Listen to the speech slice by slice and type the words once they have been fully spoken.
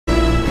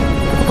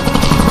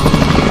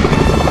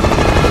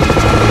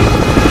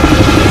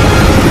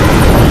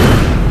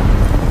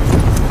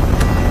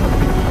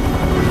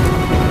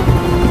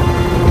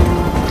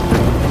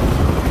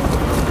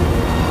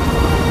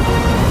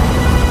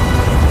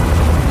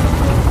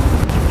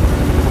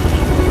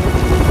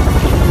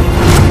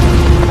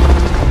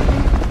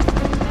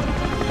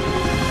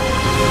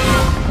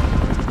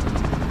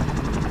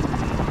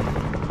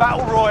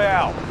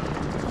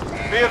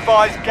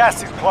advised,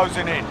 gas is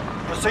closing in.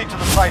 Proceed to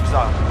the safe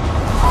zone.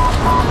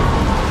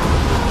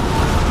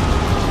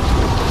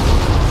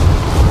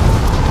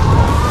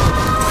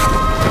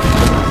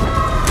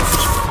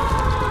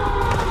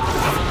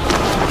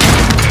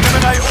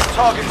 Eliminate all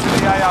targets in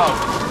the AO.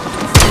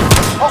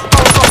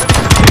 Hostiles dropping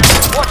into the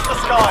area. Watch the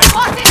sky.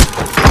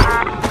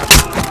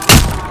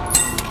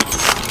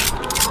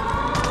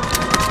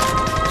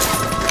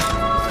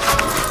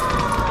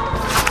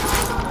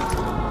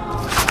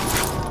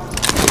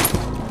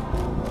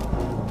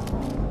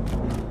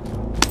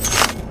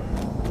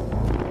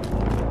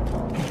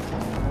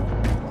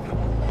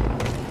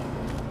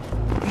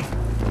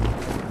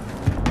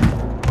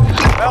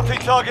 Bounty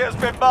target has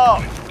been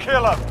marked.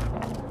 Kill him.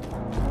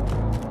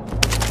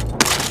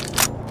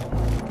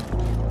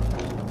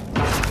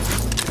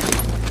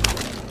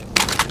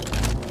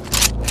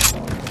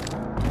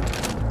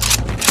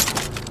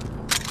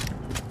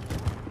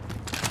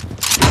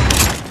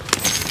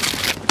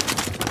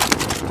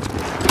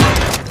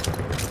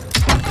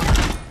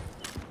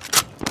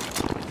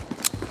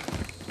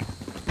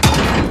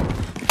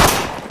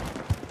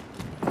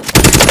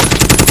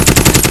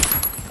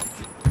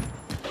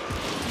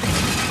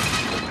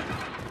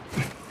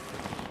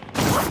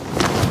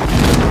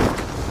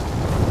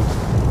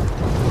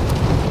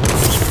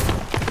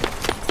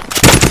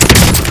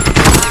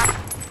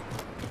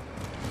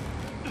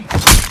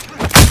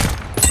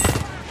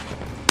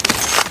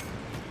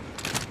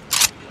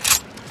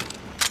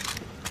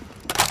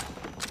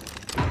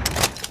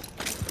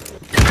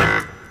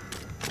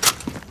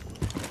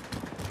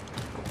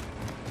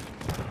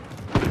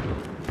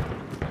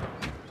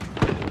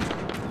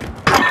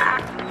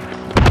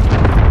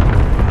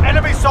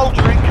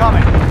 Soldier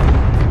incoming.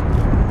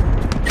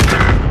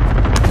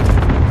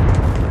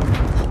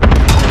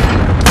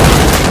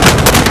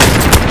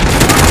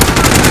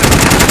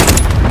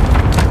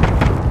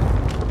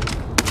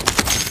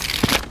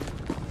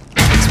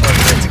 This one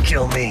meant to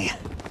kill me.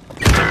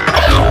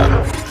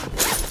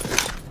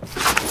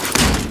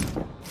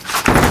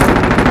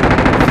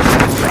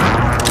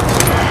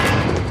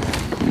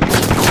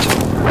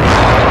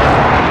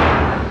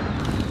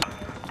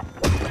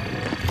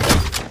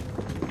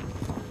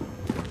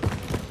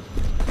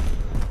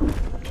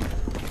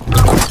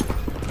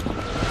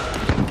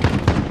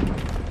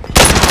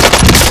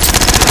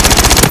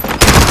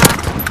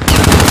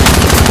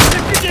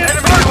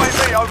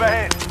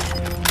 Overhead.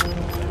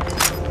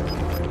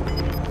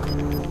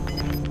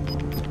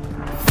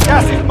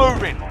 Gas is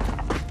moving.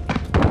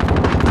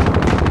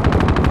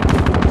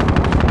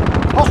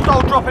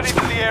 Hostile dropping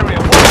into the area.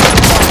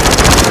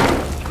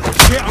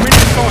 Shit, I'm in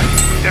the fight.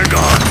 They're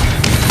gone.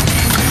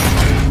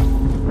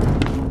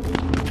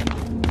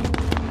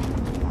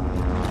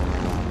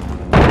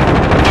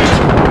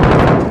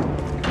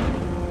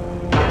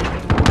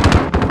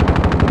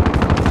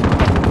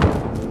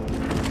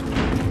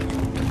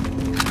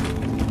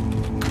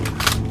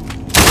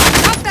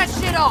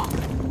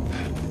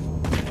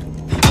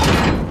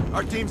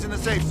 Our team's in the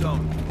safe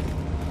zone.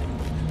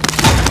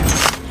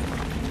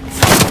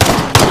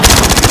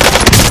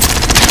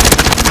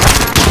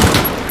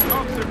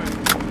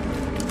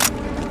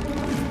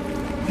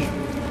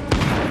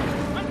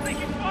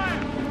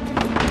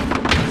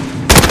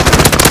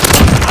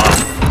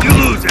 You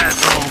lose,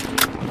 asshole.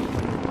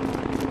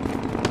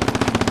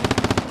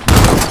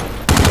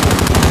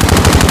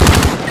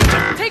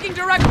 Taking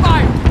direct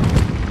fire.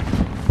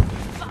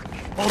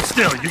 Hold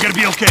still. You're gonna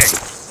be okay.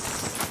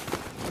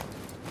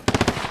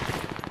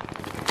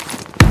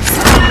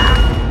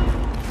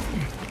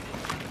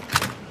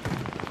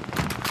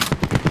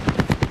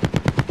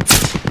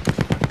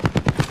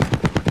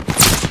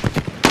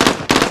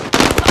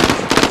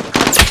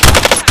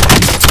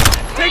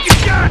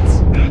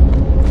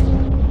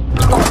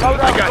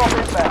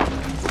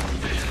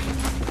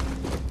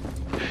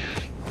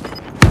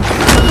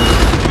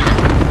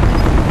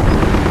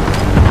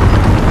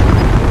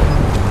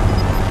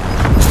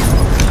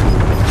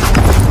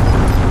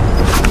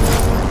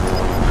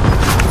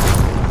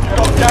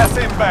 Gas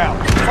inbound.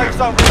 Safe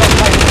zone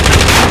relocated.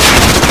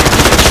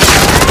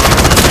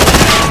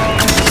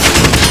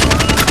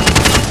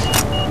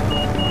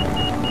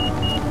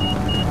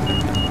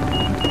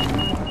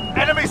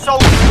 Enemy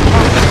soldiers.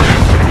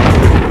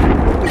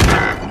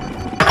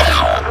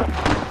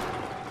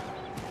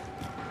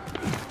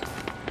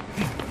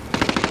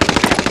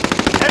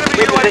 Enemy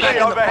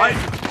UAV overhead.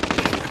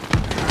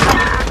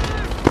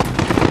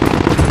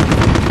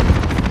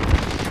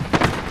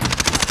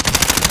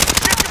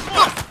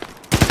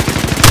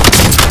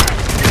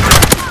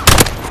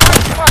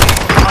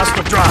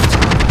 Dropped.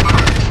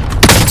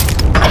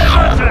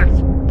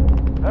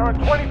 There are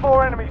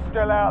 24 enemies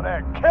still out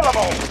there. Kill them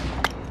all.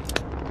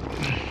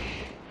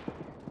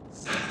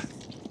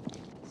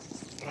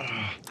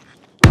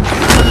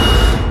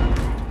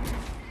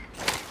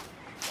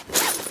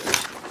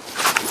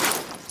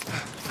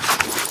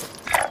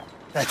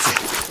 That's it.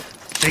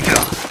 Take it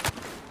off.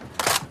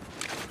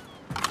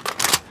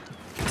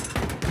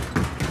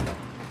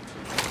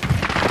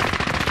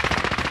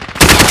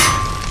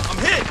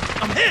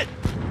 I'm hit!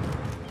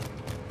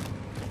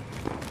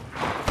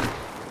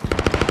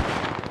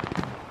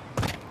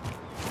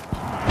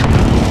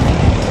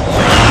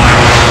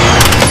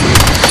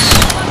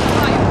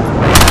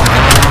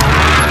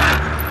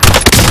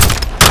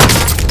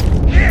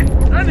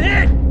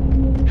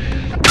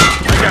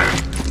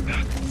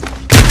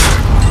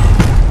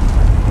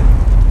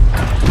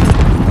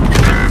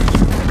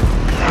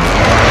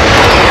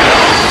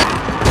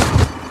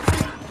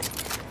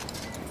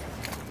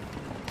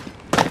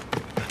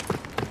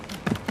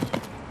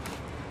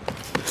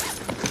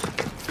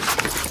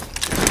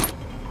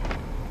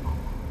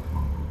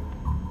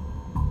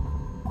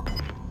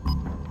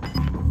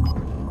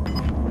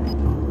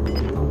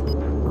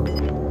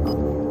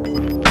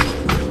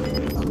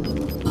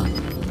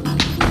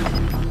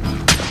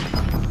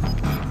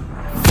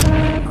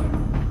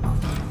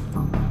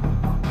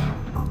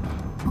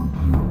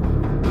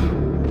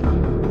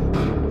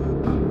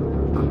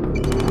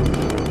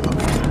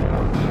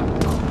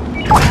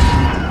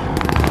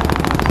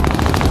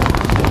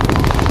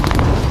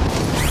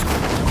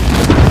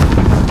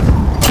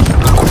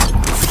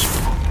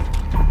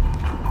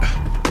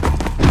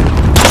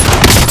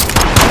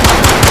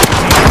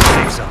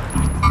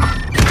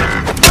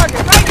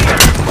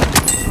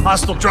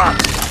 Hostile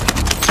dropped.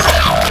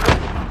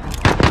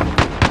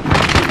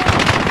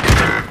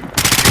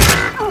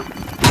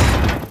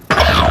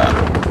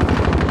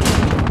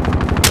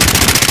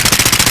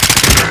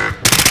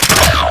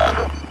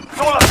 It's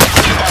all up to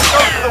you now.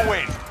 Go for the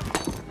win.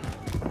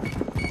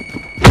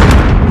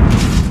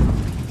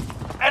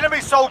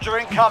 Enemy soldier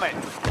incoming.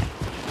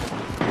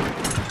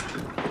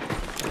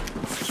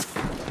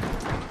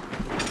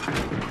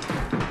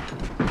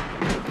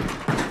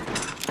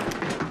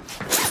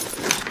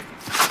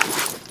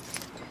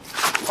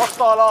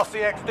 Hostile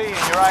RCXD in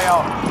your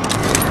AR.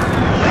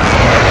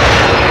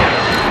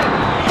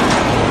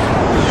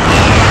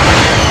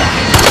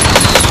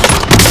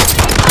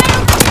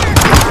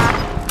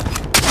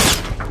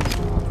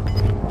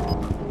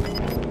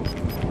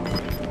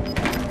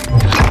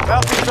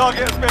 Bounty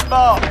target has been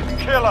marked.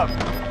 Kill him.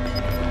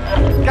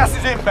 Gas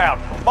is inbound.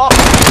 Mark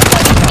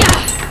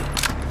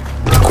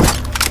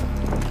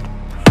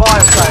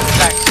fire sale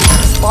is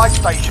active. Supply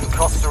station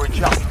costs are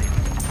adjusted.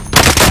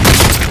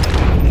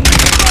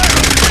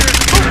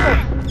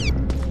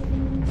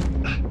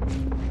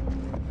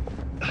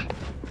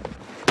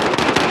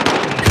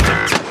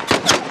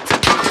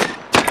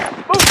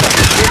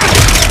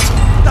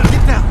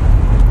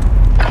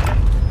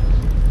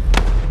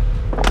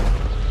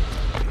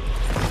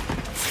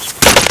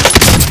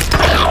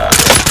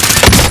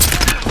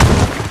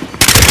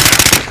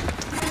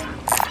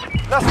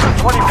 Less than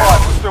 25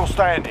 are still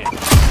standing.